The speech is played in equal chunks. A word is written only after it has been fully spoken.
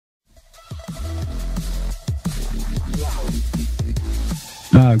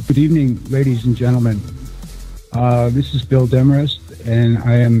Good evening, ladies and gentlemen. This is Bill Demarest, and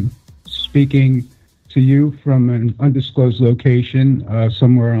I am speaking to you from an undisclosed location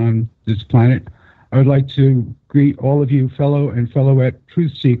somewhere on this planet. I would like to greet all of you fellow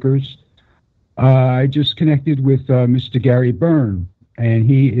truth seekers. I just connected with Mr. Gary Byrne, and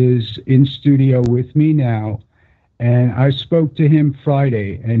he is in studio with me now. And I spoke to him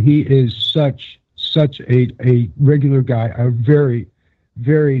Friday, and he is such a regular guy, a very,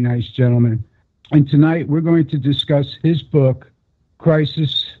 very nice gentleman. And tonight we're going to discuss his book,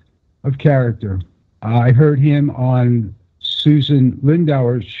 Crisis of Character. I heard him on Susan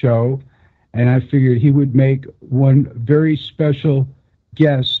Lindauer's show, and I figured he would make one very special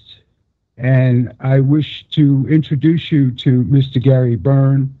guest. And I wish to introduce you to Mr. Gary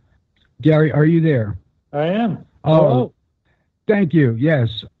Byrne. Gary, are you there? I am. Oh, thank you.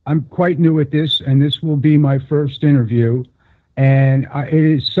 Yes, I'm quite new at this, and this will be my first interview. And it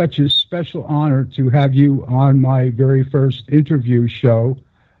is such a special honor to have you on my very first interview show.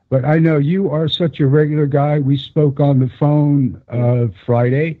 But I know you are such a regular guy. We spoke on the phone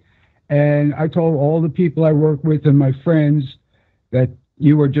Friday, and I told all the people I work with and my friends that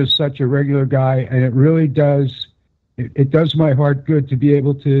you are just such a regular guy, and it really does, it does my heart good to be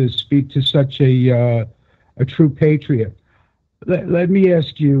able to speak to such a true patriot. Let me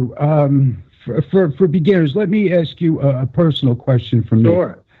ask you, for beginners, let me ask you a personal question from me.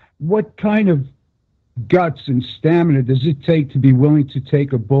 Sure. What kind of guts and stamina does it take to be willing to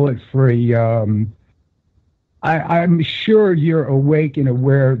take a bullet for a... I'm sure you're awake and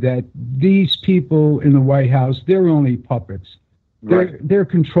aware that these people in the White House, they're only puppets. Right. They're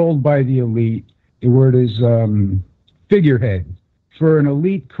controlled by the elite. The word is figurehead for an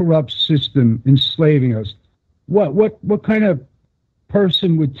elite, corrupt system enslaving us. What kind of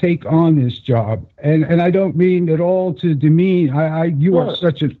person would take on this job? And I don't mean at all to demean. You Sure. are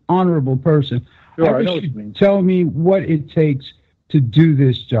such an honorable person. Sure, I wish know what you you'd mean. tell me what it takes to do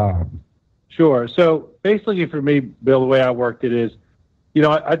this job. Sure. So basically for me, Bill, the way I worked it is,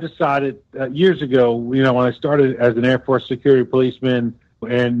 I decided years ago, when I started as an Air Force security policeman,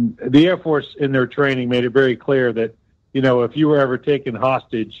 and the Air Force in their training made it very clear that, if you were ever taken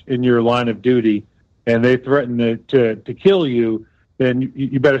hostage in your line of duty and they threatened to kill you, then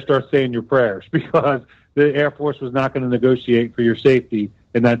you better start saying your prayers, because the Air Force was not going to negotiate for your safety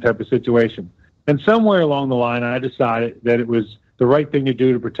in that type of situation. And somewhere along the line, I decided that it was the right thing to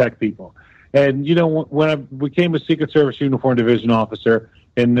do to protect people. And, when I became a Secret Service Uniform Division officer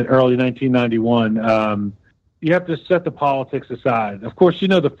in the early 1991, you have to set the politics aside. Of course,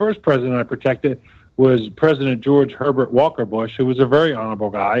 the first president I protected was President George Herbert Walker Bush, who was a very honorable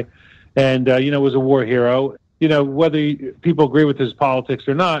guy and, was a war hero. Whether people agree with his politics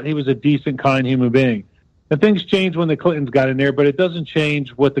or not, he was a decent, kind human being. And things changed when the Clintons got in there, but it doesn't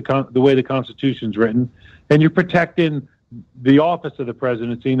change what the way the Constitution's written. And you're protecting the office of the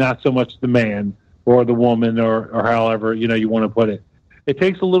presidency, not so much the man or the woman or however, you want to put it. It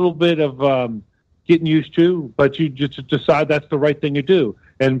takes a little bit of getting used to, but you just decide that's the right thing to do.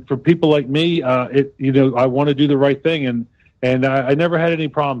 And for people like me, I want to do the right thing, and I never had any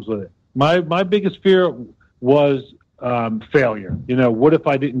problems with it. My biggest fear was failure. What if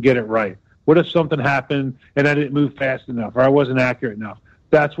I didn't get it right? What if something happened and I didn't move fast enough or I wasn't accurate enough?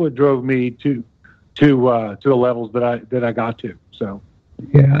 That's what drove me to the levels that I got to. So,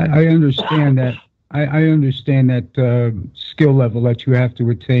 yeah, I understand that. I understand that skill level that you have to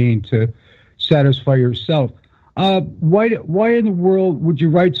attain to satisfy yourself. Why in the world would you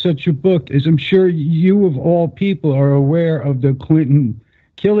write such a book? As I'm sure you, of all people, are aware of the Clinton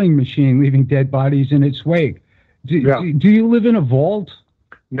killing machine leaving dead bodies in its wake. Do you live in a vault?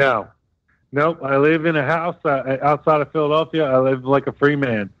 No. Nope. I live in a house outside of Philadelphia. I live like a free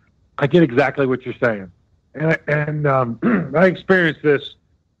man. I get exactly what you're saying. And I experienced this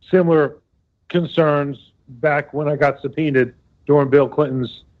similar concerns back when I got subpoenaed during Bill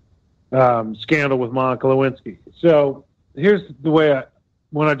Clinton's scandal with Monica Lewinsky. So here's the way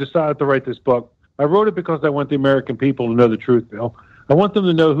when I decided to write this book, I wrote it because I want the American people to know the truth, Bill. I want them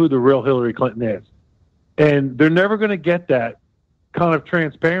to know who the real Hillary Clinton is. And they're never going to get that kind of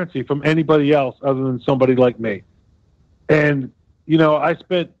transparency from anybody else other than somebody like me. And, I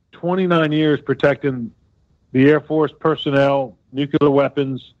spent 29 years protecting the Air Force personnel, nuclear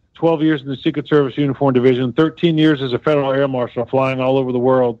weapons, 12 years in the Secret Service Uniform Division, 13 years as a federal air marshal flying all over the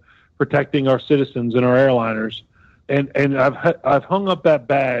world, protecting our citizens and our airliners. And I've hung up that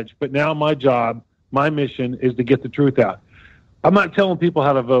badge, but now my job, my mission is to get the truth out. I'm not telling people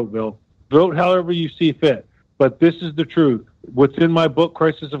how to vote, Bill. Vote however you see fit. But this is the truth. What's in my book,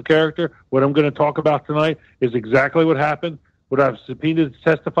 Crisis of Character, what I'm going to talk about tonight, is exactly what happened. what I've subpoenaed to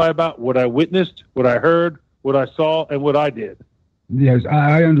testify about, what I witnessed, what I heard, what I saw, and what I did. Yes,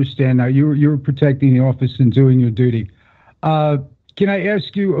 I understand now. You were protecting the office and doing your duty. Can I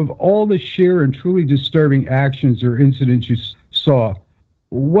ask you, of all the sheer and truly disturbing actions or incidents you saw,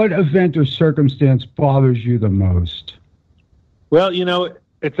 what event or circumstance bothers you the most? Well,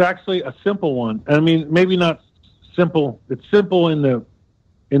 it's actually a simple one. I mean, maybe not simple. It's simple in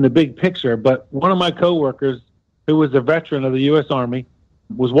the big picture, but one of my coworkers, who was a veteran of the U.S. Army,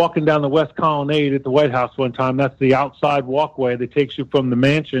 was walking down the West Colonnade at the White House one time. That's the outside walkway that takes you from the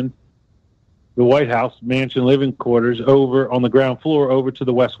mansion, the White House mansion living quarters, over on the ground floor over to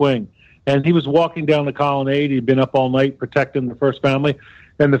the West Wing. And he was walking down the colonnade. He'd been up all night protecting the First Family.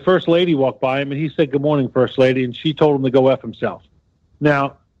 And the First Lady walked by him, and he said, "Good morning, First Lady," and she told him to go F himself.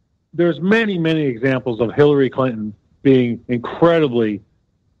 Now, there's many, many examples of Hillary Clinton being incredibly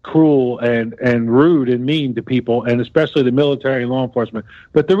cruel and rude and mean to people, and especially the military and law enforcement.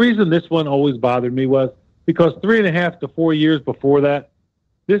 But the reason this one always bothered me was because 3.5 to 4 years before that,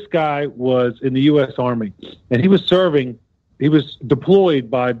 this guy was in the U.S. Army, and he was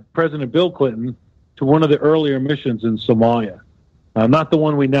deployed by President Bill Clinton to one of the earlier missions in Somalia. Not the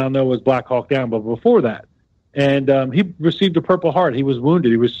one we now know as Black Hawk Down, but before that. And he received a Purple Heart. He was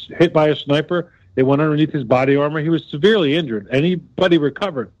wounded. He was hit by a sniper. They went underneath his body armor. He was severely injured, but he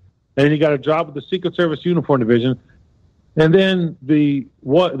recovered. And he got a job with the Secret Service Uniform Division. And then the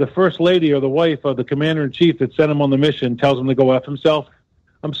First Lady or the wife of the Commander-in-Chief that sent him on the mission tells him to go F himself.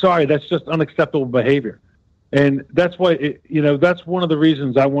 I'm sorry, that's just unacceptable behavior. And that's why, that's one of the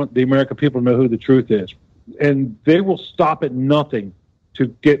reasons I want the American people to know who the truth is. And they will stop at nothing to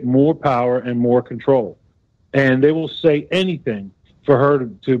get more power and more control. And they will say anything for her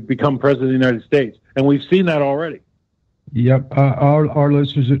to become president of the United States. And we've seen that already. Yep. Our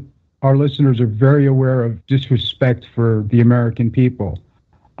listeners are very aware of disrespect for the American people.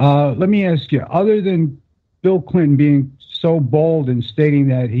 Let me ask you, other than Bill Clinton being so bold in stating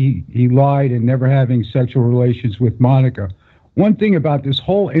that he lied and never having sexual relations with Monica, one thing about this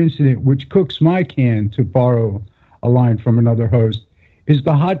whole incident, which cooks my can, to borrow a line from another host, is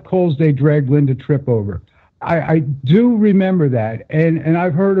the hot coals they dragged Linda Tripp over. I do remember that, and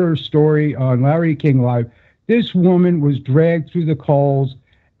I've heard her story on Larry King Live. This woman was dragged through the coals,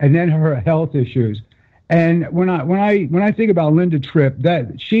 and then her health issues. And when I think about Linda Tripp,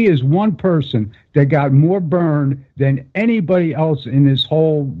 that she is one person that got more burned than anybody else in this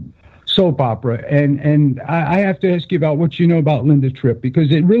whole soap opera. And I have to ask you about what you know about Linda Tripp, because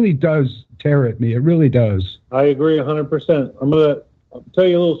it really does tear at me. It really does. I agree 100%. I'll tell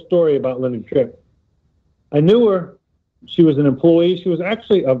you a little story about Linda Tripp. I knew her. She was an employee. She was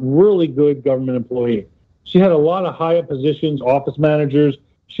actually a really good government employee. She had a lot of high-up positions, office managers.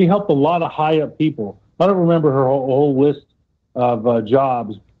 She helped a lot of high-up people. I don't remember her whole list of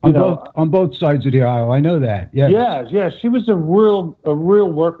jobs. On both sides of the aisle, I know that. Yes. Yeah. She was a real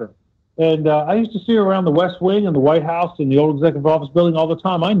worker. And I used to see her around the West Wing and the White House and the old executive office building all the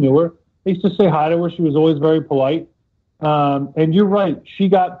time. I knew her. I used to say hi to her. She was always very polite. And you're right. She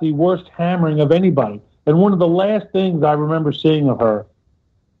got the worst hammering of anybody. And one of the last things I remember seeing of her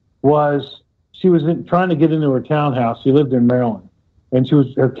was she was trying to get into her townhouse. She lived in Maryland. And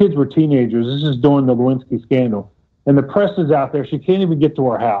her kids were teenagers. This is during the Lewinsky scandal. And the press is out there. She can't even get to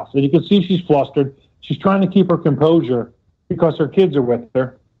her house. And you can see she's flustered. She's trying to keep her composure because her kids are with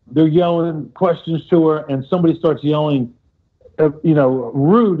her. They're yelling questions to her, and somebody starts yelling,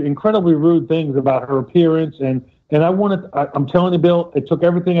 incredibly rude things about her appearance. And I'm telling you, Bill, it took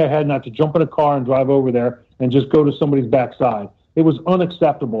everything I had not to jump in a car and drive over there and just go to somebody's backside. It was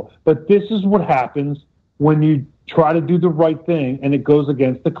unacceptable. But this is what happens when you try to do the right thing and it goes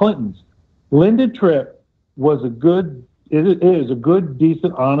against the Clintons. Linda Tripp is a good,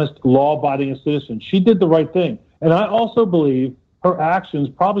 decent, honest, law-abiding citizen. She did the right thing. And I also believe her actions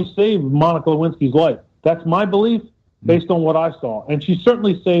probably saved Monica Lewinsky's life. That's my belief based on what I saw. And she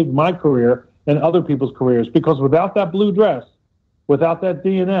certainly saved my career and other people's careers, because without that blue dress, without that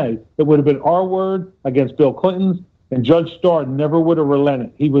DNA, it would have been our word against Bill Clinton's, and Judge Starr never would have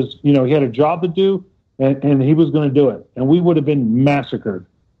relented. He was, he had a job to do, and he was going to do it, and we would have been massacred.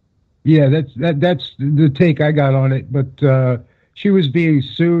 Yeah, that's the take I got on it. But she was being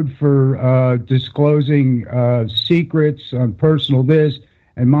sued for disclosing secrets on personal this,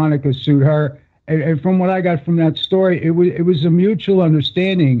 and Monica sued her. And from what I got from that story, it was a mutual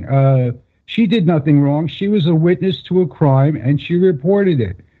understanding. She did nothing wrong. She was a witness to a crime, and she reported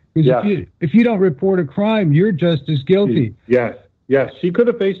it. Because if you don't report a crime, you're just as guilty. Yes. She could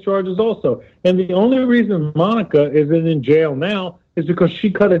have faced charges also. And the only reason Monica isn't in jail now is because she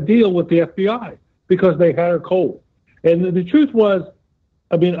cut a deal with the FBI, because they had her cold. And the truth was,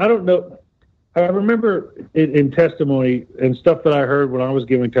 I mean, I don't know. I remember in testimony and stuff that I heard when I was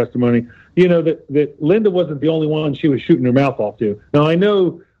giving testimony, that Linda wasn't the only one she was shooting her mouth off to. Now, I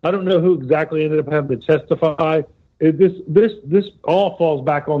don't know who exactly ended up having to testify. This all falls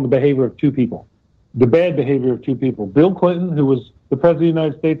back on the behavior of two people, the bad behavior of two people. Bill Clinton, who was the president of the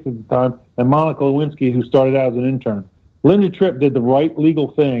United States at the time, and Monica Lewinsky, who started out as an intern. Linda Tripp did the right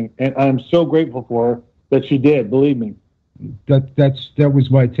legal thing, and I'm so grateful for her that she did, believe me. That was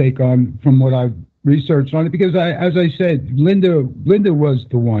my take on from what I've researched on it, because as I said, Linda was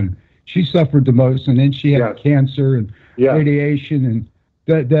the one. She suffered the most, and then she had cancer and radiation,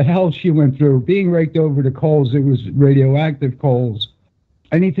 and the hell she went through. Being raked over to coals, it was radioactive coals.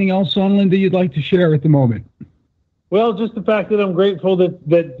 Anything else on Linda you'd like to share at the moment? Well, just the fact that I'm grateful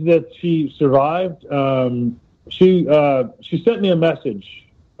that she survived. She sent me a message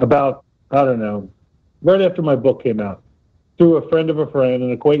about, I don't know, right after my book came out, through a friend of a friend,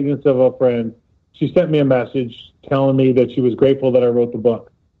 an acquaintance of a friend. She sent me a message telling me that she was grateful that I wrote the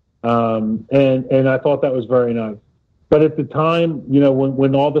book. And I thought that was very nice. But at the time,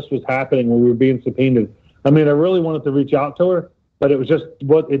 when all this was happening, when we were being subpoenaed, I mean, I really wanted to reach out to her, but it was just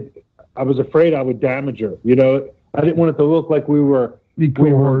I was afraid I would damage her. I didn't want it to look like we were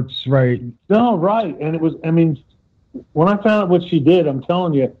cohorts, right? No, right. And it was, I mean, when I found out what she did, I'm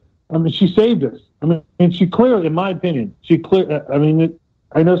telling you, I mean, she saved us. I mean, she clearly, in my opinion,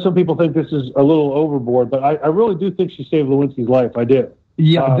 I know some people think this is a little overboard, but I really do think she saved Lewinsky's life. I did.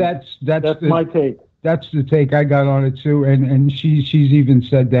 Yeah, that's my take. That's the take I got on it too, and she's even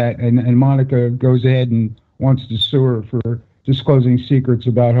said that, and Monica goes ahead and wants to sue her for disclosing secrets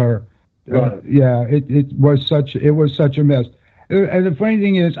about her. Right. It was such a mess. And the funny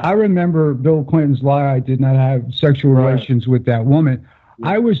thing is, I remember Bill Clinton's lie. I did not have sexual relations with that woman. Yeah.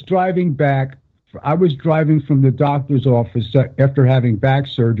 I was driving from the doctor's office after having back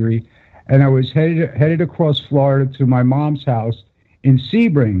surgery, and I was headed across Florida to my mom's house in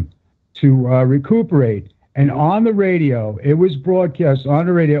Sebring to recuperate. And on the radio, it was broadcast on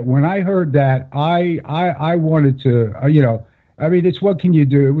the radio. When I heard that, I wanted to, I mean, it's what can you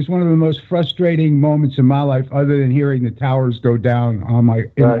do? It was one of the most frustrating moments in my life, other than hearing the towers go down in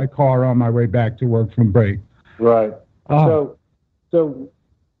my car on my way back to work from break. Right. So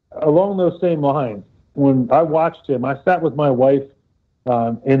along those same lines, when I watched him, I sat with my wife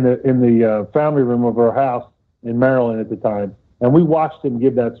in the family room of our house in Maryland at the time, and we watched him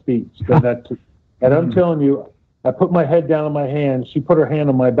give that speech. And I'm telling you, I put my head down on my hand. She put her hand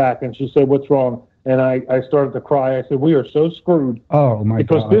on my back, and she said, "What's wrong?" And I started to cry. I said, "We are so screwed." Oh, my God.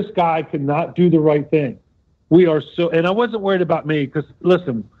 Because this guy cannot do the right thing. We are so, and I wasn't worried about me because,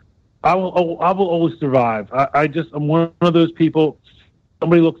 listen, I will always survive. I'm one of those people.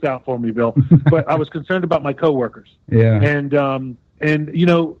 Somebody looks out for me, Bill. But I was concerned about my coworkers. Yeah. And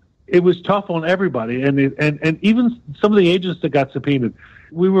it was tough on everybody, and even some of the agents that got subpoenaed.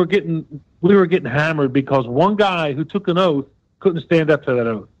 We were getting hammered because one guy who took an oath couldn't stand up to that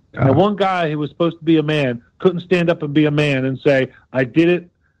oath. And one guy who was supposed to be a man couldn't stand up and be a man and say, "I did it.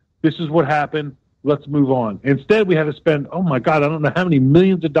 This is what happened. Let's move on." Instead, we had to spend, oh my God, I don't know how many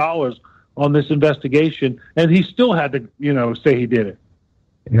millions of dollars on this investigation, and he still had to, say he did it.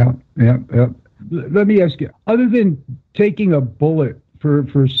 Yeah. Let me ask you, other than taking a bullet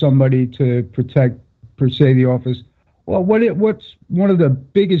for somebody to protect, per se, the office, well, what's one of the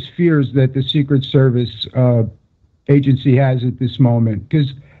biggest fears that the Secret Service agency has at this moment?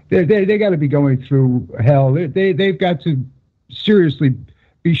 Because they got to be going through hell. They've got to seriously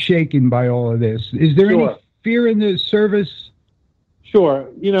be shaken by all of this. Is there any fear in the service? Sure.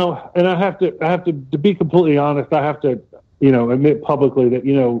 And I have to be completely honest, I have to, admit publicly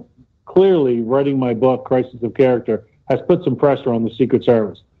that, clearly writing my book, Crisis of Character, has put some pressure on the Secret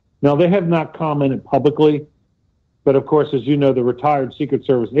Service. Now, they have not commented publicly, but of course, as you know, the Retired Secret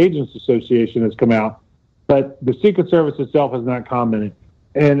Service Agents Association has come out, but the Secret Service itself has not commented.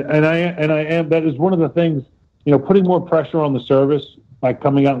 And I am, that is one of the things, putting more pressure on the service by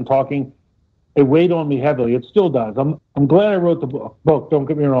coming out and talking, it weighed on me heavily. It still does. I'm glad I wrote the book. Don't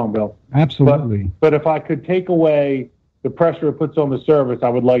get me wrong, Bill. Absolutely. But if I could take away the pressure it puts on the service, I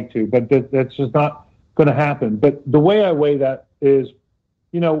would like to. But that's just not going to happen. But the way I weigh that is,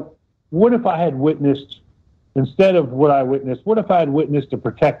 what if I had witnessed, instead of what I witnessed, what if I had witnessed a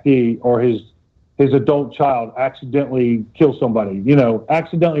protectee or his adult child accidentally kill somebody,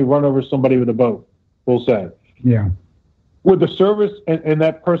 accidentally run over somebody with a boat, we'll say. Yeah. Would the service and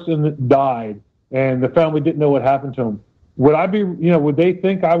that person that died and the family didn't know what happened to him, would I be, would they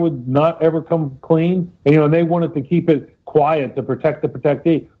think I would not ever come clean? And, and they wanted to keep it quiet to protect the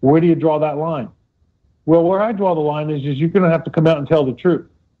protectee. Where do you draw that line? Well, where I draw the line is you're going to have to come out and tell the truth.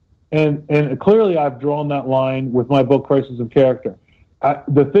 And clearly I've drawn that line with my book, Crisis of Character.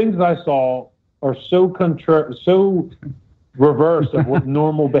 The things I saw are so reverse of what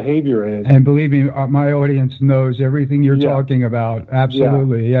normal behavior is. And believe me, my audience knows everything you're talking about.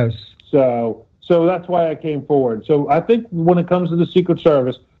 Absolutely, yes. So that's why I came forward. So I think when it comes to the Secret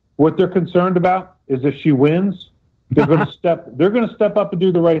Service, what they're concerned about is if she wins, they're going to step up and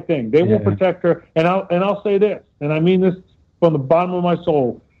do the right thing. They will protect her. And I'll say this, and I mean this from the bottom of my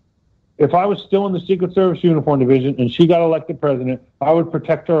soul. If I was still in the Secret Service Uniform Division and she got elected president, I would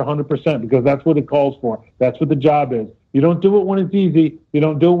protect her 100% because that's what it calls for. That's what the job is. You don't do it when it's easy. You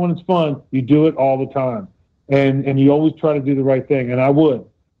don't do it when it's fun. You do it all the time. And you always try to do the right thing, and I would.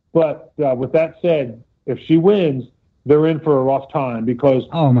 But with that said, if she wins, they're in for a rough time because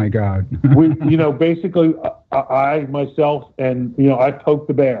oh my God, basically I myself and I poked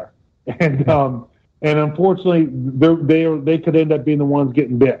the bear, and unfortunately they could end up being the ones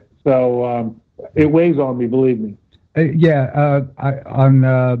getting bit. So it weighs on me, believe me.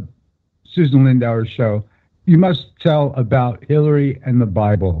 On Susan Lindauer's show, you must tell about Hillary and the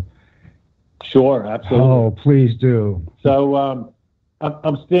Bible. Sure, absolutely. Oh, please do. So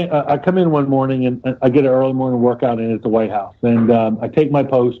I come in one morning and I get an early morning workout in at the White House, and I take my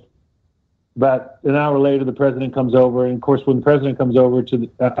post. About an hour later, the president comes over, and of course, when the president comes over to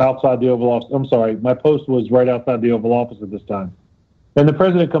outside the Oval Office, I'm sorry, my post was right outside the Oval Office at this time. And the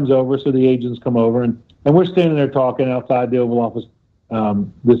president comes over, so the agents come over, and we're standing there talking outside the Oval Office,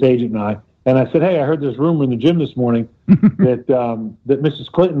 this agent and I. And I said, hey, I heard this rumor in the gym this morning that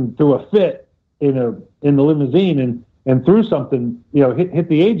Mrs. Clinton threw a fit in the limousine and threw something, hit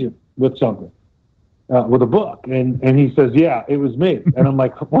the agent with something, with a book. And he says, yeah, it was me. And I'm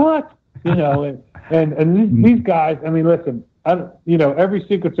like, what? And these guys, I mean, listen, every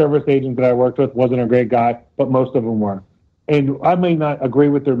Secret Service agent that I worked with wasn't a great guy, but most of them were. And I may not agree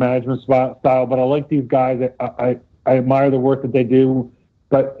with their management style, but I like these guys. I admire the work that they do.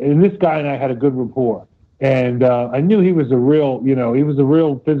 And this guy and I had a good rapport. And I knew he was a real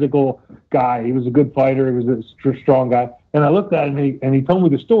physical guy. He was a good fighter. He was a strong guy. And I looked at him, and he told me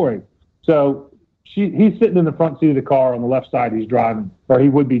the story. So he's sitting in the front seat of the car on the left side. He's driving, or he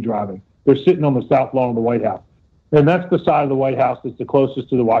would be driving. They're sitting on the south lawn of the White House. And that's the side of the White House that's the closest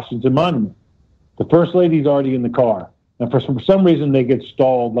to the Washington Monument. The First Lady's already in the car. And for some reason, they get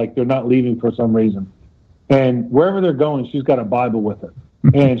stalled, like they're not leaving for some reason. And wherever they're going, she's got a Bible with her.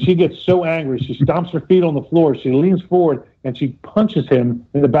 And she gets so angry, she stomps her feet on the floor, she leans forward, and she punches him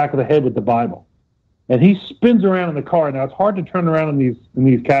in the back of the head with the Bible. And he spins around in the car. Now, it's hard to turn around in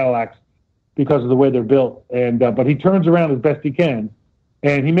these Cadillacs because of the way they're built. But he turns around as best he can.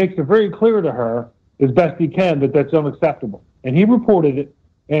 And he makes it very clear to her, as best he can, that that's unacceptable. And he reported it,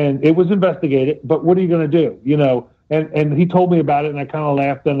 and it was investigated. But what are you going to do? And he told me about it, and I kind of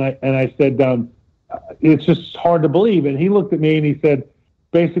laughed, and I said, it's just hard to believe. And he looked at me, and he said,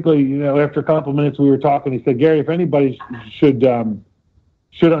 basically, after a couple of minutes we were talking, he said, Gary, if anybody should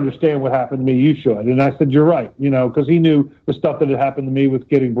understand what happened to me, you should. And I said, you're right, because he knew the stuff that had happened to me with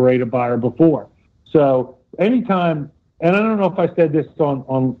getting berated by her before. So anytime, and I don't know if I said this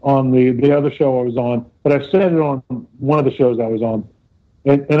on the other show I was on, but I've said it on one of the shows I was on.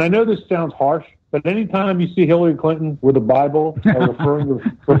 And I know this sounds harsh, but anytime you see Hillary Clinton with a Bible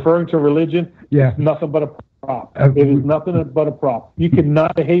referring to religion, it's nothing but a prop. It is nothing but a prop. You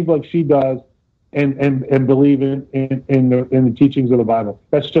cannot behave like she does and believe in the teachings of the Bible.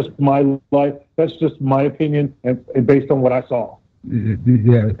 That's just my life. That's just my opinion, and based on what I saw.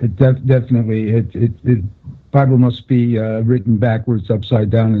 Yeah, definitely. It Bible must be written backwards,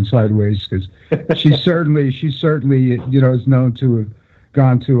 upside down, and sideways, because she certainly is known to have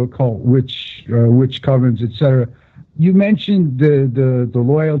gone to occult witch covens, etc. You mentioned the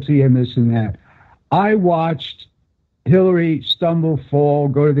loyalty and this and that. I watched Hillary stumble, fall,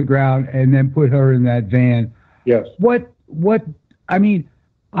 go to the ground, and then put her in that van. Yes. I mean,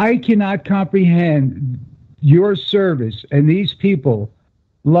 I cannot comprehend your service and these people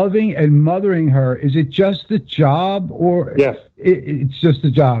loving and mothering her. Is it just the job, or yes, it's just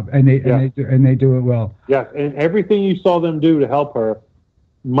the job, and they do it well? Yes, and everything you saw them do to help her.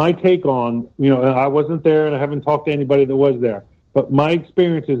 My take on, I wasn't there, and I haven't talked to anybody that was there, but my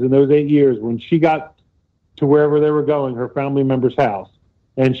experiences in those 8 years, when she got to wherever they were going, her family member's house,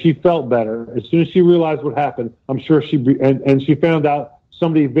 and she felt better. As soon as she realized what happened, I'm sure and she found out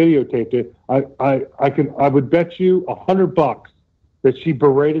somebody videotaped it. I would bet you $100 that she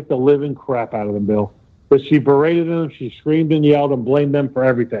berated the living crap out of them, Bill. That she berated them, she screamed and yelled and blamed them for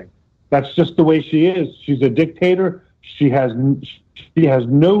everything. That's just the way she is. She's a dictator. She has She has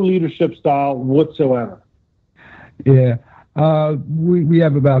no leadership style whatsoever. Yeah. We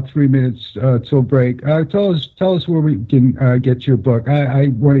have about 3 minutes till break. Tell us where we can get your book. I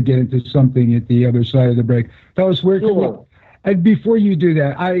want to get into something at the other side of the break. Tell us where. Sure. And before you do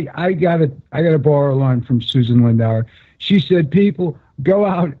that, I gotta borrow a line from Susan Lindauer. She said, people, go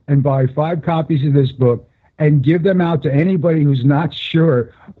out and buy 5 copies of this book and give them out to anybody who's not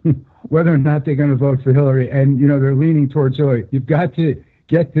sure whether or not they're going to vote for Hillary, and they're leaning towards Hillary. You've got to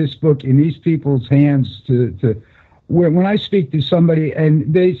get this book in these people's hands to when I speak to somebody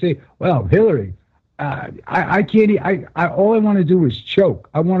and they say, well, Hillary, I can't, all I want to do is choke.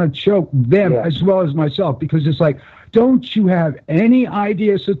 I want to choke them as well as myself, because it's like, don't you have any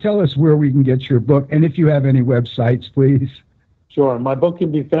idea? So tell us where we can get your book, and if you have any websites, please. Sure. My book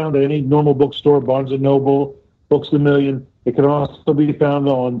can be found at any normal bookstore, Barnes & Noble, Books A Million. It can also be found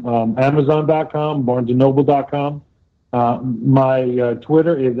on Amazon.com, BarnesandNoble.com. My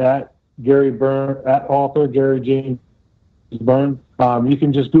Twitter is at Gary Byrne, at author Gary James Byrne. You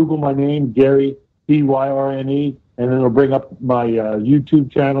can just Google my name, Gary, B-Y-R-N-E, and then it'll bring up my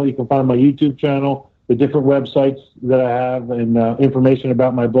YouTube channel. You can find my YouTube channel, the different websites that I have, and information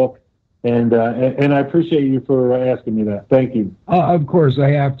about my book. And I appreciate you for asking me that. Thank you. Of course, I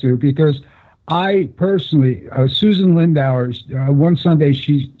have to, because I personally, Susan Lindauer's one Sunday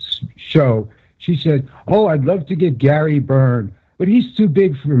show, she said, oh, I'd love to get Gary Byrne, but he's too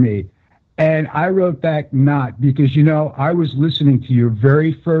big for me. And I wrote back, not, because, I was listening to your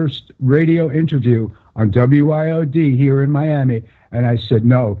very first radio interview on WIOD here in Miami, and I said,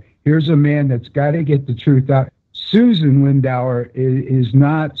 no, here's a man that's got to get the truth out. Susan Lindauer is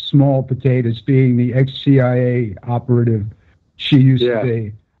not small potatoes, being the ex-CIA operative she used to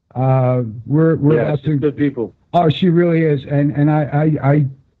be. We're she's good people. Oh, she really is, and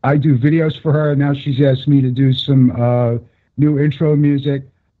I do videos for her. Now she's asked me to do some new intro music.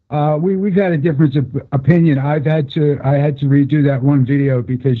 We've had a difference of opinion. I had to redo that one video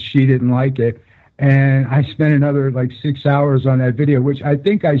because she didn't like it. And I spent another 6 hours on that video, which I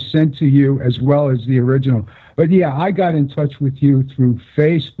think I sent to you as well as the original. But yeah, I got in touch with you through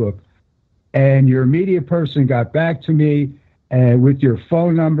Facebook, and your media person got back to me with your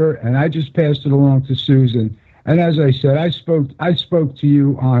phone number, and I just passed it along to Susan. And as I said, I spoke to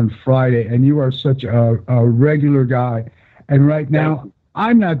you on Friday, and you are such a regular guy. And right now,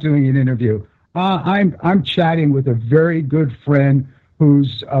 I'm not doing an interview. I'm chatting with a very good friend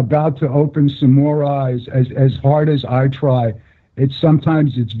who's about to open some more eyes. As hard as I try,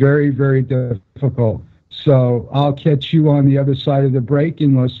 sometimes it's very, very difficult. So I'll catch you on the other side of the break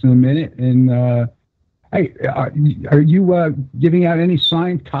in less than a minute. And hey, are you giving out any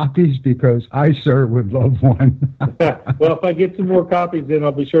signed copies? Because I, sir, would love one. Well, if I get some more copies, then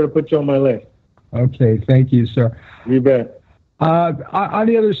I'll be sure to put you on my list. Okay, thank you, sir. You bet. On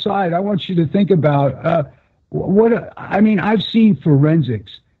the other side, I want you to think about I've seen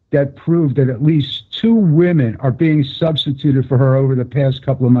forensics that prove that at least 2 women are being substituted for her over the past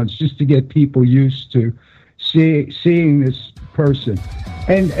couple of months, just to get people used to seeing this person.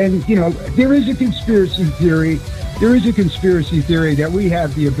 And there is a conspiracy theory. There is a conspiracy theory that we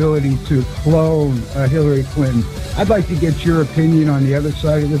have the ability to clone Hillary Clinton. I'd like to get your opinion on the other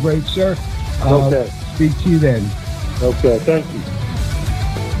side of the break, sir. Okay. Speak to you then. Okay, thank you.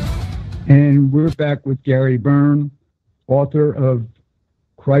 And we're back with Gary Byrne, author of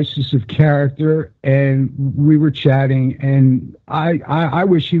Crisis of Character, and we were chatting, and I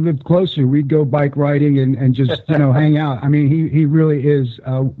wish he lived closer. We'd go bike riding and just, hang out. I mean, he really is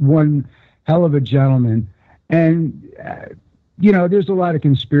one hell of a gentleman. And, there's a lot of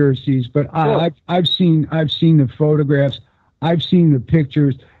conspiracies, but I've seen the photographs. I've seen the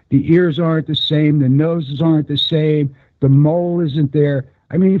pictures. The ears aren't the same. The noses aren't the same. The mole isn't there.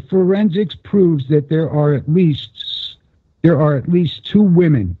 I mean, forensics proves that there are at least 2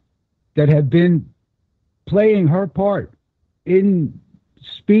 women that have been playing her part in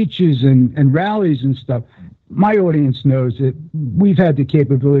speeches and rallies and stuff. My audience knows that we've had the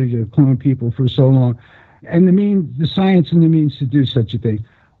capability to clone people for so long, and the science and the means to do such a thing.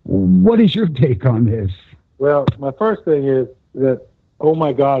 What is your take on this? Well, my first thing is that, oh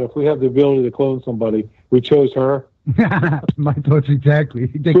my God, if we have the ability to clone somebody, we chose her. My thoughts exactly.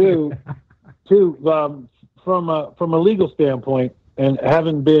 Two, from a legal standpoint, and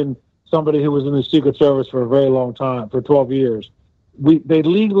having been somebody who was in the Secret Service for a very long time, for 12 years, they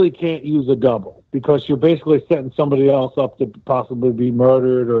legally can't use a double, because you're basically setting somebody else up to possibly be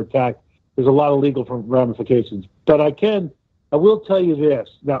murdered or attacked. There's a lot of legal ramifications. But I will tell you this.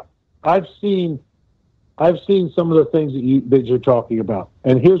 Now, I've seen some of the things that you're talking about,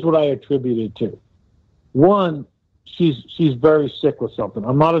 and here's what I attribute it to. One, she's very sick with something.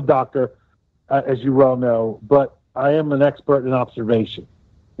 I'm not a doctor, as you well know, but I am an expert in observation.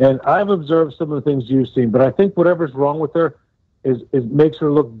 And I've observed some of the things you've seen, but I think whatever's wrong with her is makes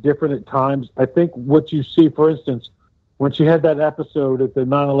her look different at times. I think what you see, for instance, when she had that episode at the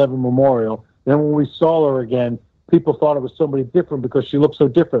 9/11 memorial, then when we saw her again, people thought it was somebody different because she looked so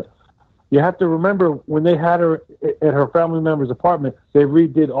different. You have to remember when they had her at her family member's apartment, they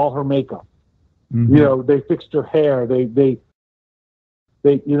redid all her makeup. Mm-hmm. You know, they fixed her hair. They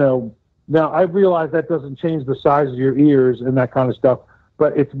you know, now I realize that doesn't change the size of your ears and that kind of stuff,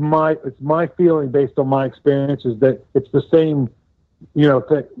 but it's my feeling based on my experiences that it's the same. You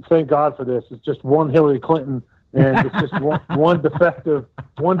know, thank God for this. It's just one Hillary Clinton, and it's just one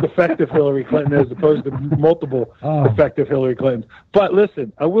defective Hillary Clinton as opposed to multiple defective Hillary Clintons. But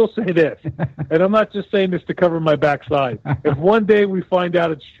listen, I will say this, and I'm not just saying this to cover my backside. If one day we find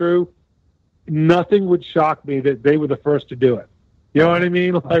out it's true, nothing would shock me that they were the first to do it. You know what I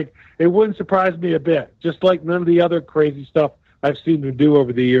mean? Like, it wouldn't surprise me a bit. Just like none of the other crazy stuff I've seen her do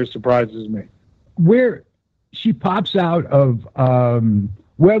over the years surprises me. Where she pops out of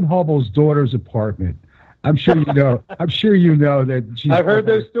Webb Hubbell's daughter's apartment. I'm sure you know. I'm sure you know that. I've heard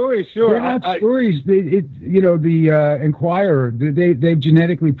those stories. Sure, they're not stories. The Enquirer. They've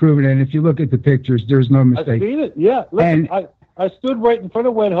genetically proven it. And if you look at the pictures, there's no mistake. I've seen it. Yeah. Listen, I stood right in front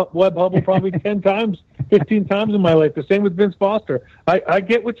of Webb Hubbell probably 10 times, 15 times in my life. The same with Vince Foster. I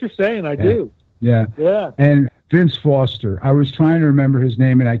get what you're saying. I do. Yeah. Yeah. And Vince Foster. I was trying to remember his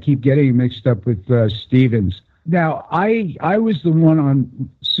name, and I keep getting him mixed up with Stevens. Now, I was the one on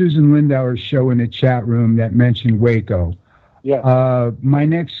Susan Lindauer's show in the chat room that mentioned Waco. Yeah. My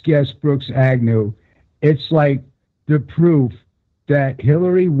next guest, Brooks Agnew, it's like the proof that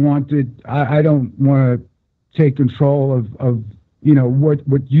Hillary wanted. I don't want to take control of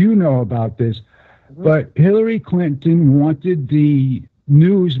what you know about this, mm-hmm. but Hillary Clinton wanted the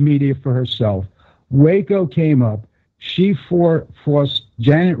news media for herself. Waco came up. She forced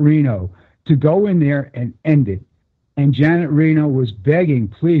Janet Reno to go in there and end it. And Janet Reno was begging,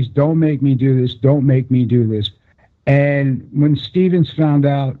 please don't make me do this. Don't make me do this. And when Foster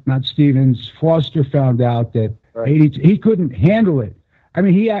found out that right. he couldn't handle it. I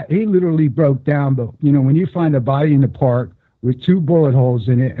mean, he literally broke down. But, when you find a body in the park with 2 bullet holes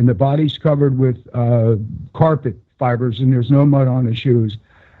in it and the body's covered with carpet fibers and there's no mud on the shoes,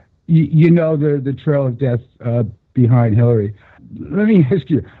 you know the trail of death behind Hillary. Let me ask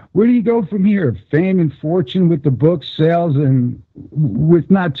you, where do you go from here? Fame and fortune with the book sales and with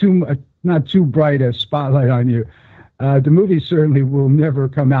not too bright a spotlight on you. The movie certainly will never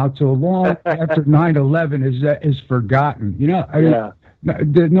come out till long after 9/11 is forgotten.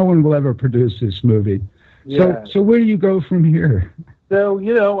 No one will ever produce this movie. Yeah. So where do you go from here? So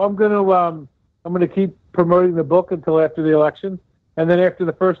I'm gonna keep promoting the book until after the election, and then after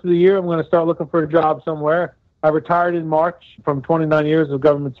the first of the year, I'm going to start looking for a job somewhere. I retired in March from 29 years of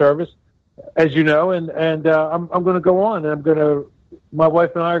government service, as you know, and I'm going to go on. And my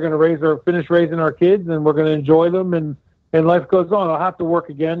wife and I are going to finish raising our kids, and we're going to enjoy them, and life goes on. I'll have to work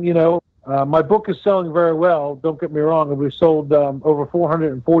again, My book is selling very well. Don't get me wrong. We've sold over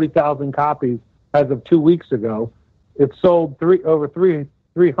 440,000 copies as of 2 weeks ago. It sold over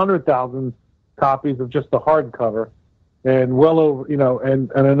 300,000 copies of just the hardcover, and well over,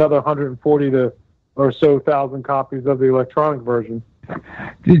 and another 140 or so thousand copies of the electronic version.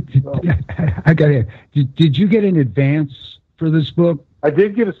 I got it. Did you get an advance for this book? I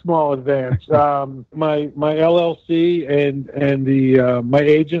did get a small advance. My LLC and the my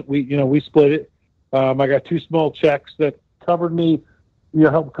agent, we split it. I got 2 small checks that covered me,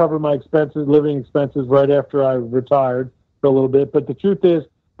 helped cover my expenses, living expenses, right after I retired for a little bit. But the truth is,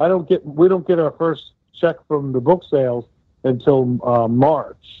 we don't get our first check from the book sales until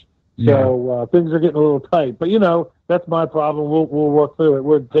March. So things are getting a little tight, but that's my problem. We'll work through it.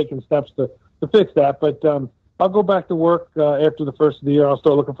 We're taking steps to fix that. But I'll go back to work after the first of the year. I'll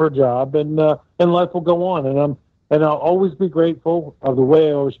start looking for a job, and life will go on. And I'll always be grateful of the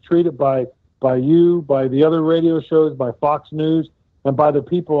way I was treated by you, by the other radio shows, by Fox News, and by the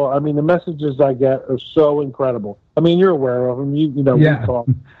people. I mean, the messages I get are so incredible. I mean, you're aware of them. We talk.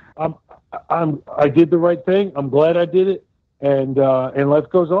 I did the right thing. I'm glad I did it, and life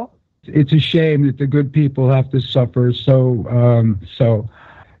goes on. It's a shame that the good people have to suffer. So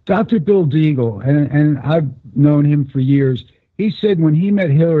Dr. Bill Deagle, and I've known him for years, he said when he met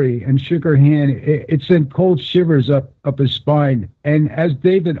Hillary and shook her hand, it sent cold shivers up his spine. And as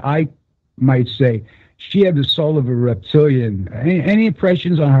David Icke might say, she had the soul of a reptilian. Any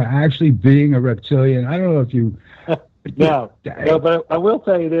impressions on her actually being a reptilian? I don't know if you... No, but I will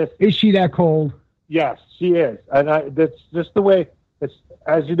tell you this. Is she that cold? Yes, she is, and that's just the way. It's,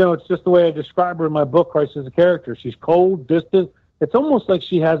 as you know, it's just the way I describe her in my book, Christ as a character. She's cold, distant. It's almost like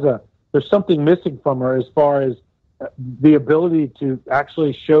there's something missing from her as far as the ability to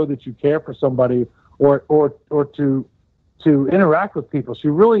actually show that you care for somebody or to interact with people. She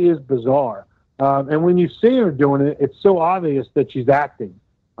really is bizarre. And when you see her doing it, it's so obvious that she's acting.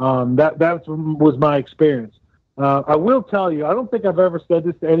 That was my experience. I will tell you, I don't think I've ever said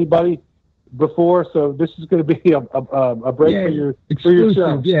this to anybody before, so this is going to be a break for your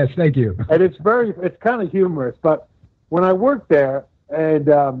show. Yes, thank you. And it's kind of humorous, but when I worked there, and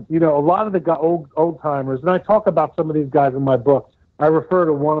a lot of the old timers, and I talk about some of these guys in my book. I refer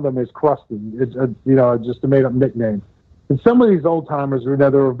to one of them as Krusty. It's just a made up nickname. And some of these old timers, they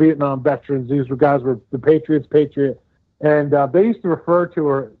were Vietnam veterans. These were guys were the Patriot, and they used to refer to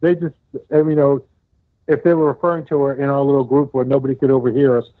her. They just, if they were referring to her in our little group where nobody could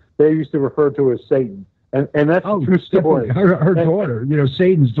overhear us, they used to refer to her as Satan. And that's a true story. Her daughter,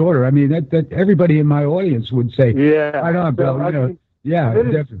 Satan's daughter. I mean, that everybody in my audience would say, yeah, I know, Bill, yeah,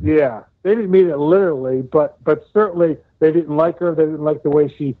 definitely. Yeah, they didn't mean it literally, but certainly they didn't like her. They didn't like the way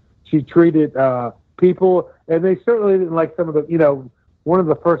she treated people, and they certainly didn't like some of the, one of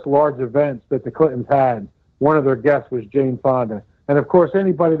the first large events that the Clintons had. One of their guests was Jane Fonda, and of course,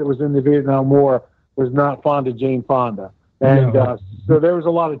 anybody that was in the Vietnam War was not fond of Jane Fonda, and so there was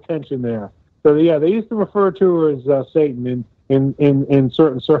a lot of tension there. So yeah, they used to refer to her as Satan in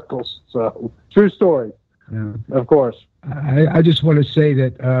certain circles. So true story, of course. I just want to say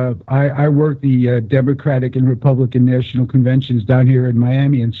that I worked the Democratic and Republican National Conventions down here in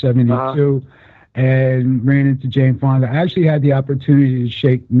Miami in '72, and ran into Jane Fonda. I actually had the opportunity to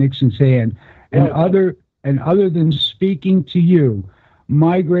shake Nixon's hand, and other than speaking to you,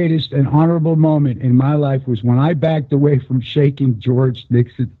 my greatest and honorable moment in my life was when I backed away from shaking George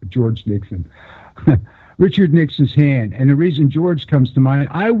Nixon, Richard Nixon's hand. And the reason George comes to mind,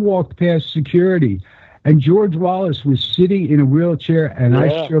 I walked past security, and George Wallace was sitting in a wheelchair, and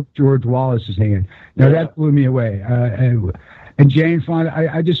I shook George Wallace's hand. Now, that blew me away. And Jane Fonda,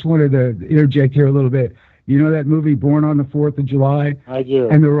 I just wanted to interject here a little bit. You know that movie, Born on the 4th of July? I do.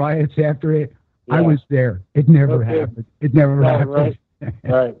 And the riots after it? Yeah. I was there. It never happened. It never happened.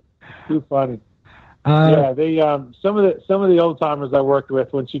 Right. Too funny. They some of the old timers I worked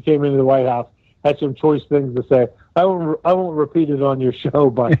with when she came into the White House had some choice things to say. I won't repeat it on your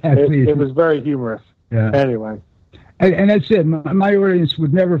show, but it was very humorous. Yeah. Anyway. And that's it. My audience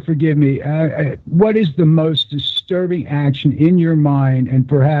would never forgive me. What is the most disturbing action in your mind, and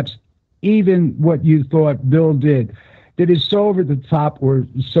perhaps even what you thought Bill did, that is so over the top or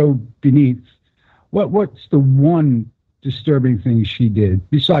so beneath? What's the one disturbing thing she did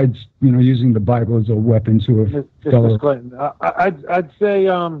besides using the Bible as a weapon to a fellow? Clinton. I'd say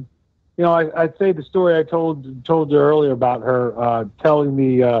I'd say the story I told you earlier about her telling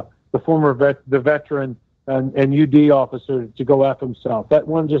the former veteran and UD officer to go F himself. That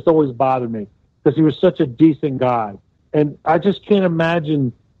one just always bothered me because he was such a decent guy, and I just can't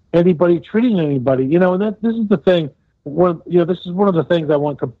imagine anybody treating anybody. And this is the thing. This is one of the things I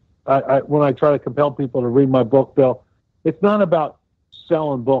want to. When I try to compel people to read my book, Bill, it's not about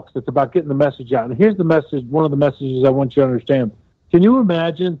selling books. It's about getting the message out. And here's the message. One of the messages I want you to understand. Can you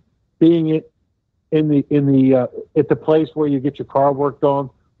imagine being at the place where you get your car worked on,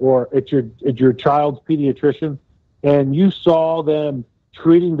 or at your child's pediatrician, and you saw them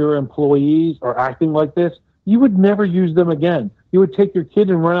treating their employees or acting like this? You would never use them again. You would take your kid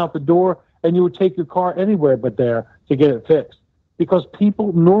and run out the door, and you would take your car anywhere but there to get it fixed. Because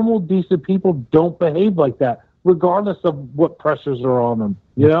normal, decent people don't behave like that, regardless of what pressures are on them.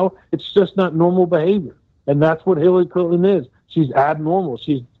 It's just not normal behavior. And that's what Hillary Clinton is. She's abnormal.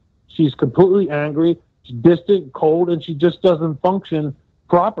 She's completely angry, she's distant, cold, and she just doesn't function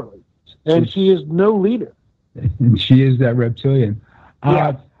properly. And she is no leader. And she is that reptilian.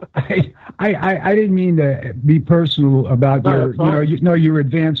 Yeah. I didn't mean to be personal about your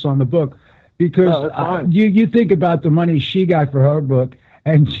advance on the book, because you think about the money she got for her book,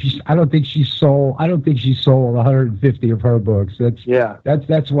 and I don't think she sold 150 of her books.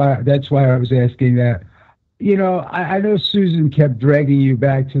 That's why I was asking that. I know Susan kept dragging you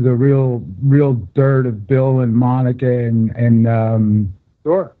back to the real dirt of Bill and Monica and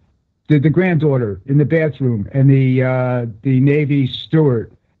sure. The granddaughter in the bathroom and the Navy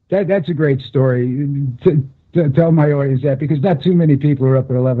steward. That's a great story. To tell my audience that, because not too many people are up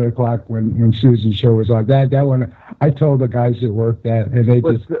at 11 o'clock when Susan's show was on. That one, I told the guys that worked that, and they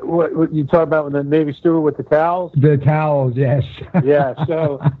what you talk about with the Navy steward with the towels? The towels, yes. Yeah.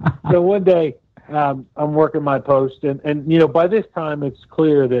 So one day I'm working my post, and by this time it's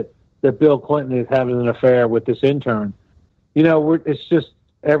clear that that Bill Clinton is having an affair with this intern. It's just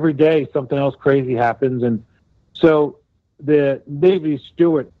every day something else crazy happens. And so the Navy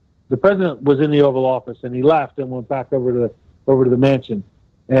steward, the president was in the Oval Office, and he left and went back over to the mansion.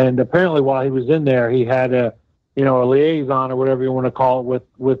 And apparently while he was in there, he had a liaison or whatever you want to call it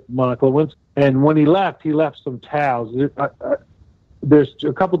with Monica Lewinsky. And when he left some towels. There's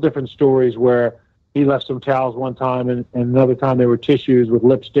a couple different stories where he left some towels one time, and another time there were tissues with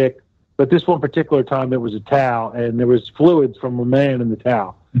lipstick. But this one particular time, it was a towel, and there was fluids from a man in the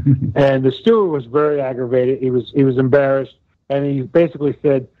towel. And the steward was very aggravated. He was embarrassed, and he basically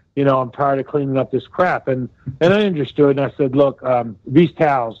said, I'm tired of cleaning up this crap. And I understood, and I said, look, these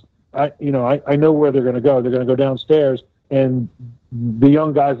towels, I know where they're going to go. They're going to go downstairs, and the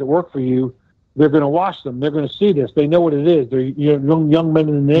young guys that work for you, they're going to wash them. They're going to see this. They know what it is. They're young men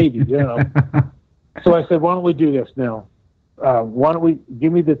in the Navy, So I said, why don't we do this now? Why don't we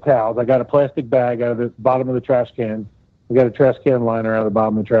give me the towels? I got a plastic bag out of the bottom of the trash can. We got a trash can liner out of the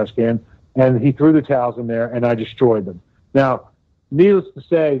bottom of the trash can. And he threw the towels in there, and I destroyed them. Now, needless to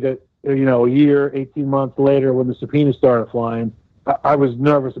say that, a year, 18 months later, when the subpoena started flying, I was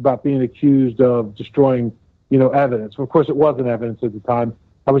nervous about being accused of destroying, evidence. Of course, it wasn't evidence at the time.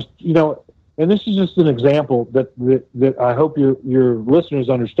 I was, and this is just an example that I hope your listeners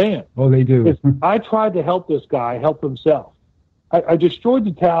understand. Oh, they do. I tried to help this guy help himself. I destroyed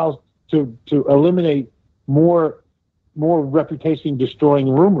the towels to eliminate more reputation destroying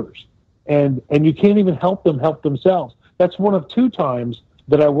rumors, and you can't even help them help themselves. That's one of two times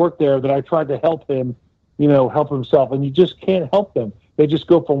that I worked there that I tried to help him, help himself, and you just can't help them. They just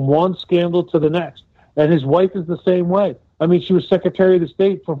go from one scandal to the next. And his wife is the same way. I mean, she was Secretary of the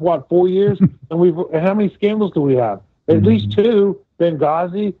State for 4 years, and how many scandals do we have? At least two: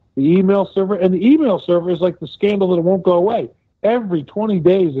 Benghazi, the email server, and the email server is like the scandal that won't go away. Every 20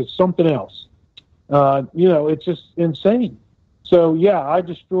 days, it's something else. It's just insane. So yeah, I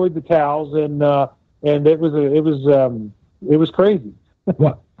destroyed the towels, and it was crazy.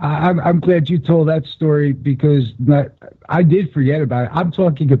 Well, I'm glad you told that story because I did forget about it. I'm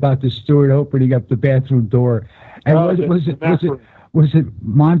talking about the steward opening up the bathroom door. And was it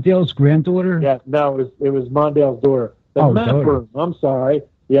Mondale's granddaughter? Yeah, no, it was Mondale's daughter. The map room. I'm sorry.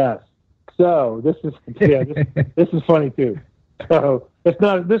 Yes. So this is funny too. So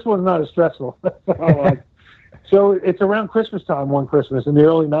this one's not as stressful. So it's around Christmas time one Christmas in the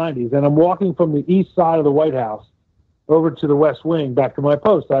early 90s, and I'm walking from the east side of the White House over to the West Wing back to my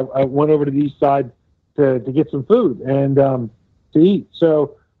post. I went over to the east side to get some food and to eat.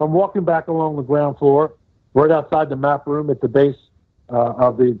 So I'm walking back along the ground floor, right outside the map room at the base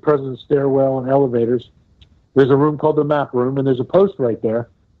of the president's stairwell and elevators. There's a room called the map room, and there's a post right there.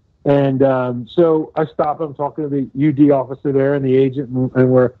 And so I stop. I'm talking to the UD officer there and the agent, and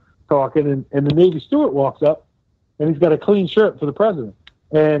we're talking. And the Navy steward walks up, and he's got a clean shirt for the president.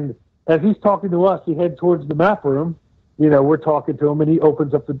 And as he's talking to us, he heads towards the map room. We're talking to him, and he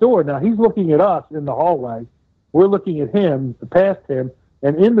opens up the door. Now, he's looking at us in the hallway. We're looking at him, past him.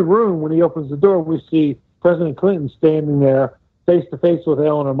 And in the room, when he opens the door, we see President Clinton standing there face-to-face with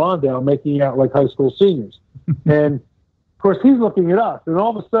Eleanor Mondale, making out like high school seniors. And, of course, he's looking at us. And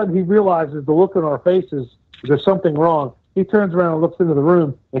all of a sudden, he realizes the look on our faces, there's something wrong. He turns around and looks into the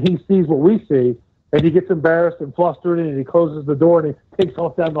room, and he sees what we see. And he gets embarrassed and flustered, and he closes the door, and he takes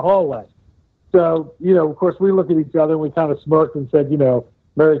off down the hallway. So, of course, we look at each other, and we kind of smirked and said,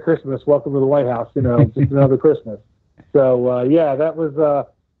 Merry Christmas, welcome to the White House, just another Christmas. So, yeah, that was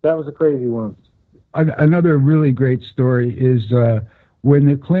a crazy one. Another really great story is when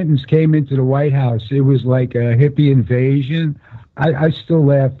the Clintons came into the White House, it was like a hippie invasion. I still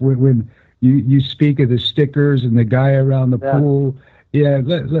laugh when you speak of the stickers and the guy around the pool. Yeah,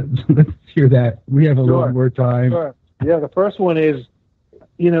 let's hear that. We have a little more time. Sure. Yeah, the first one is,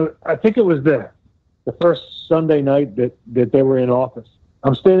 I think it was the first Sunday night that they were in office.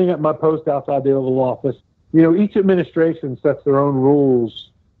 I'm standing at my post outside the Oval Office. Each administration sets their own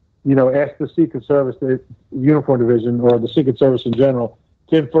rules. Ask the Secret Service, the Uniform Division, or the Secret Service in general,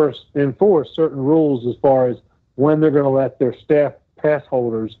 to enforce certain rules as far as when they're going to let their staff pass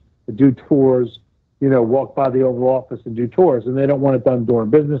holders do tours, walk by the Oval Office and do tours, and they don't want it done during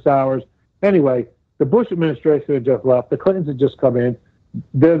business hours. Anyway, the Bush administration had just left. The Clintons had just come in.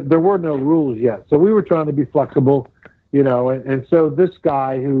 There were no rules yet. So we were trying to be flexible, and so this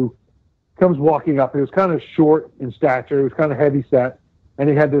guy who comes walking up, he was kind of short in stature, he was kind of heavy set, and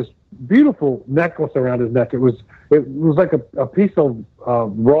he had this beautiful necklace around his neck. It was like a piece of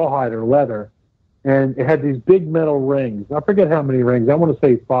rawhide or leather, and it had these big metal rings. I forget how many rings. I want to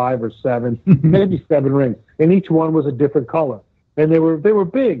say 5 or 7, maybe 7 rings, and each one was a different color. and they were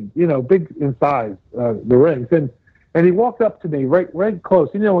big, big in size, the rings. And he walked up to me right close,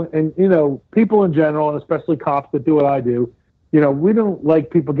 and people in general, and especially cops that do what I do, we don't like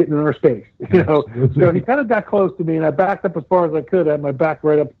people getting in our space, So he kind of got close to me, and I backed up as far as I could. I had my back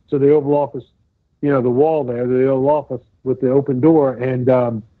right up to the Oval Office, the wall there, the Oval Office with the open door,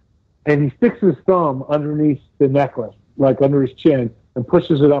 and he sticks his thumb underneath the necklace, like under his chin, and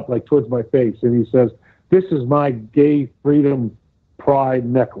pushes it up like towards my face, and he says, "This is my gay freedom pride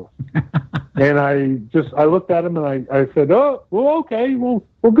necklace." And I looked at him and I said, "Oh, well, okay, well,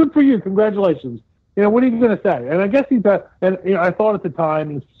 good for you, congratulations." What are you going to say? And I guess I thought at the time,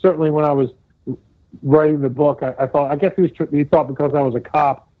 and certainly when I was writing the book, I guess he thought because I was a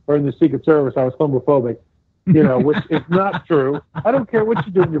cop or in the Secret Service, I was homophobic, which is not true. I don't care what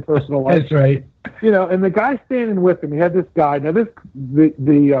you do in your personal life. That's right. And the guy standing with him, he had this guy. Now,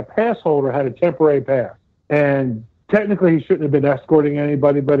 the pass holder had a temporary pass, and technically he shouldn't have been escorting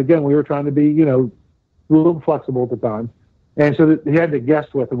anybody, but again, we were trying to be, a little flexible at the time, and so he had the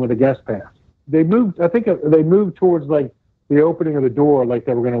guest with him with a guest pass. They moved towards like the opening of the door, like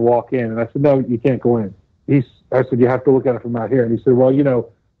they were going to walk in, and I said, "No, you can't go in." I said, "You have to look at it from out here," and he said, "Well,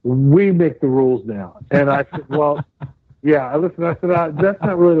 we make the rules now." And I said, "Well, yeah." I said, "That's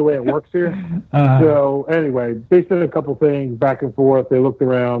not really the way it works here." So anyway, they said a couple things back and forth. They looked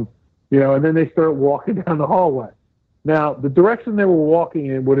around, and then they started walking down the hallway. Now, the direction they were walking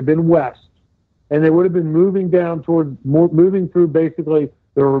in would have been west, and they would have been moving through basically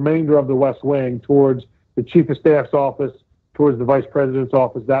the remainder of the West Wing towards the Chief of Staff's office, towards the Vice President's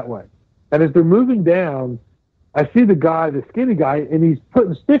office that way. And as they're moving down, I see the skinny guy, and he's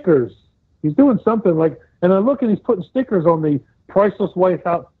putting stickers. He's doing something and I look and he's putting stickers on the priceless White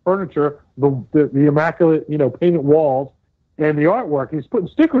House furniture, the immaculate, painted walls, and the artwork. He's putting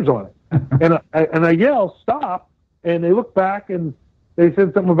stickers on it. and I yell, "Stop!" And they look back and they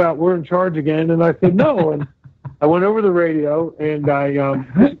said something about "we're in charge again," and I said no. And I went over the radio, and I,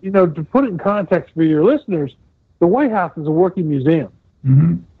 to put it in context for your listeners, the White House is a working museum.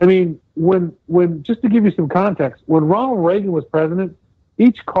 Mm-hmm. I mean, when just to give you some context, when Ronald Reagan was president,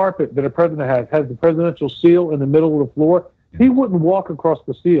 each carpet that a president has the presidential seal in the middle of the floor. He wouldn't walk across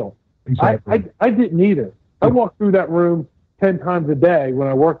the seal. Exactly. I didn't either. I walked through that room 10 times a day when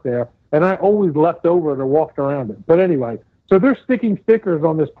I worked there, and I always left over it or walked around it. But anyway, so they're sticking stickers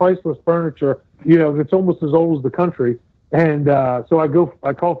on this priceless furniture, that's almost as old as the country. And so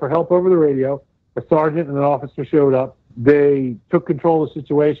I called for help over the radio. A sergeant and an officer showed up. They took control of the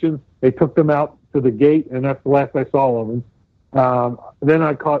situation. They took them out to the gate, and that's the last I saw of them. Then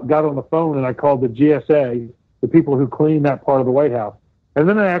I got on the phone, and I called the GSA, the people who clean that part of the White House. And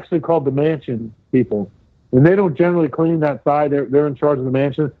then I actually called the mansion people. And they don't generally clean that side. They're in charge of the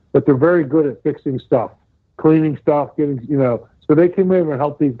mansion, but they're very good at fixing stuff, cleaning stuff, So they came over and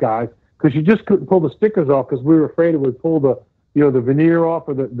helped these guys because you just couldn't pull the stickers off because we were afraid it would pull the veneer off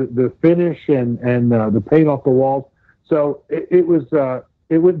or the finish and the paint off the walls. So it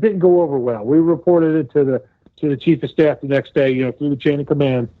didn't go over well. We reported it to the Chief of Staff the next day, through the chain of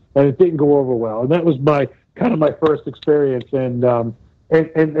command, and it didn't go over well. And that was my first experience. And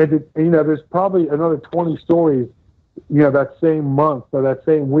there's probably another 20 stories, that same month or that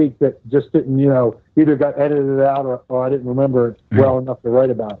same week that just didn't, either got edited out or I didn't remember it well enough to write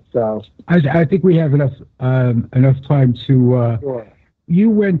about it. So I think we have enough time to. Sure. You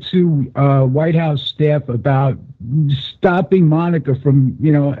went to White House staff about stopping Monica from,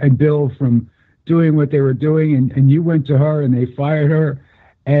 and Bill from doing what they were doing, and you went to her and they fired her,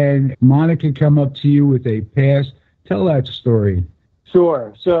 and Monica come up to you with a pass. Tell that story.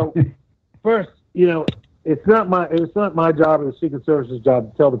 Sure. So first, it's not my job or the Secret Service's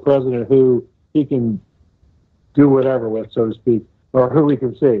job to tell the president who he can do whatever with, so to speak, or who he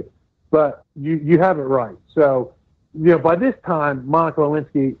can see. But you have it right. So, by this time, Monica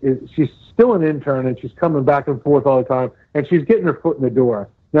Lewinsky she's still an intern and she's coming back and forth all the time, and she's getting her foot in the door.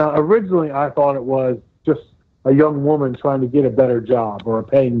 Now, originally, I thought it was just a young woman trying to get a better job or a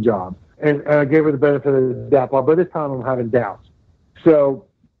paying job, and I gave her the benefit of the doubt. But by this time, I'm having doubts. So,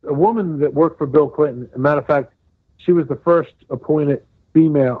 a woman that worked for Bill Clinton, as a matter of fact, she was the first appointed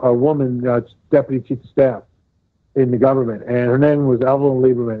woman deputy chief of staff in the government, and her name was Evelyn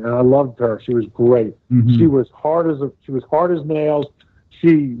Lieberman, and I loved her. She was great. Mm-hmm. She was hard as nails.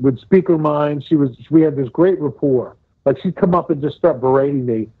 She would speak her mind. We had this great rapport. Like she'd come up and just start berating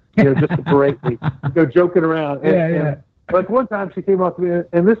me, just to berate me, joking around. And like one time she came up to me,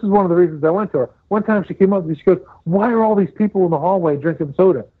 and this is one of the reasons I went to her. One time she came up to me, she goes, "Why are all these people in the hallway drinking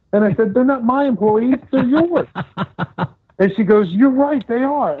soda?" And I said, "They're not my employees, they're yours." And she goes, "You're right, they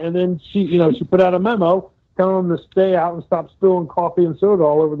are." And then she put out a memo telling them to stay out and stop spilling coffee and soda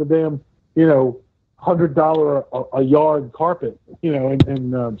all over the damn, $100 a yard carpet,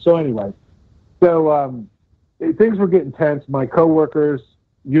 so anyway. So things were getting tense. My coworkers,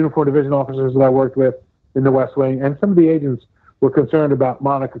 uniform division officers that I worked with in the West Wing, and some of the agents were concerned about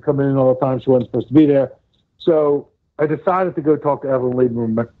Monica coming in all the time. She wasn't supposed to be there. So I decided to go talk to Evelyn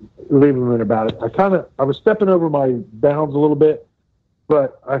Lieberman about it. I was stepping over my bounds a little bit,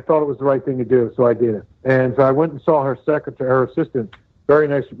 but I thought it was the right thing to do, so I did it. And so I went and saw her secretary, her assistant, very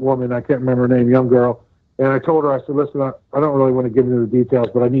nice woman, I can't remember her name, young girl. And I told her, I said, listen, I don't really want to get into the details,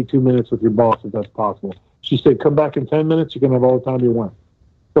 but I need 2 minutes with your boss if that's possible. She said, come back in 10 minutes. You can have all the time you want.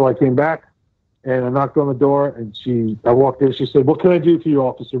 So I came back, and I knocked on the door, and I walked in. She said, what can I do for you,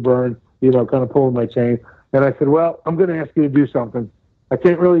 Officer Byrne? Kind of pulling my chain. And I said, well, I'm going to ask you to do something. I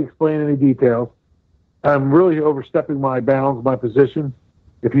can't really explain any details. I'm really overstepping my bounds, my position.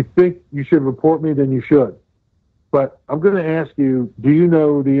 If you think you should report me, then you should. But I'm going to ask you, do you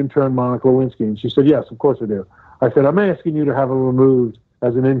know the intern Monica Lewinsky? And she said, yes, of course I do. I said, I'm asking you to have her removed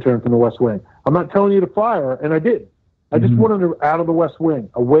as an intern from the West Wing. I'm not telling you to fire her, and I did. I just wanted her out of the West Wing,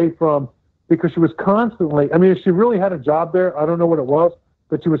 away from, because she was constantly, if she really had a job there, I don't know what it was,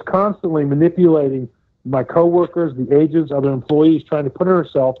 but she was constantly manipulating my coworkers, the agents, other employees, trying to put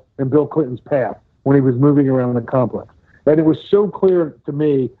herself in Bill Clinton's path when he was moving around the complex. And it was so clear to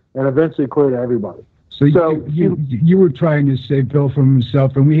me and eventually clear to everybody. So you were trying to save Bill from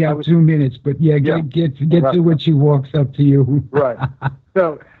himself, and we have 2 minutes, but get to when she walks up to you. Right.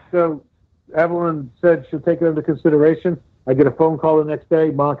 So Evelyn said she'll take it into consideration. I get a phone call the next day.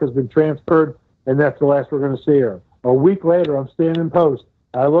 Monica's been transferred, and that's the last we're going to see her. A week later, I'm standing in post.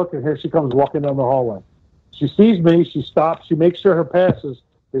 I look, and here she comes walking down the hallway. She sees me. She stops. She makes sure her pass is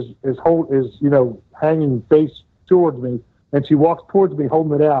hanging face towards me, and she walks towards me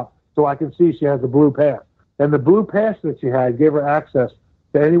holding it out so I can see she has a blue pass. And the blue pass that she had gave her access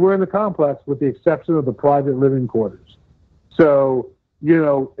to anywhere in the complex with the exception of the private living quarters. So,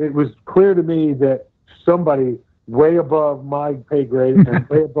 it was clear to me that somebody way above my pay grade and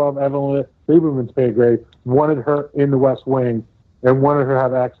way above Evelyn Lieberman's pay grade wanted her in the West Wing and wanted her to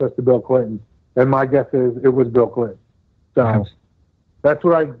have access to Bill Clinton. And my guess is it was Bill Clinton. So that's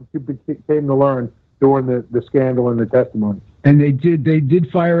what I came to learn during the scandal and the testimony. And they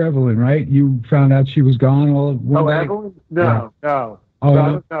did fire Evelyn, right? You found out she was gone all of one day? Evelyn? No. No.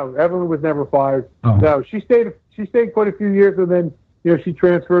 Evelyn was never fired. Oh. No, she stayed quite a few years, and then she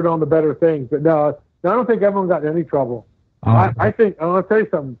transferred on to better things. But no, I don't think Evelyn got in any trouble. I think I'll tell you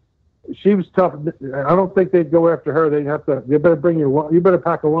something. She was tough. I don't think they'd go after her. You better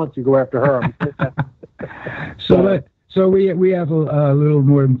pack a lunch. You go after her. So we have a little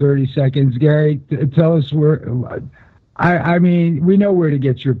more than 30 seconds. Gary, tell us where. We know where to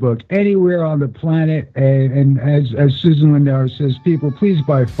get your book. Anywhere on the planet. And as Susan Lindauer says, people, please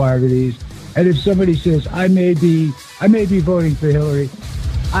buy 5 of these. And if somebody says, I may be voting for Hillary,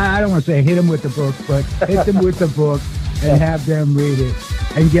 I don't want to say hit them with the book, but hit them with the book and have them read it.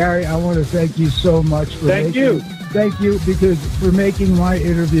 And Gary, I want to thank you so much for Thank you, because for making my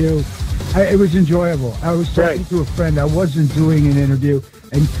interview. It was enjoyable. I was talking to a friend. I wasn't doing an interview.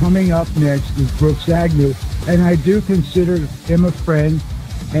 And coming up next is Brooks Agnew. And I do consider him a friend.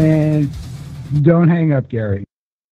 And don't hang up, Gary.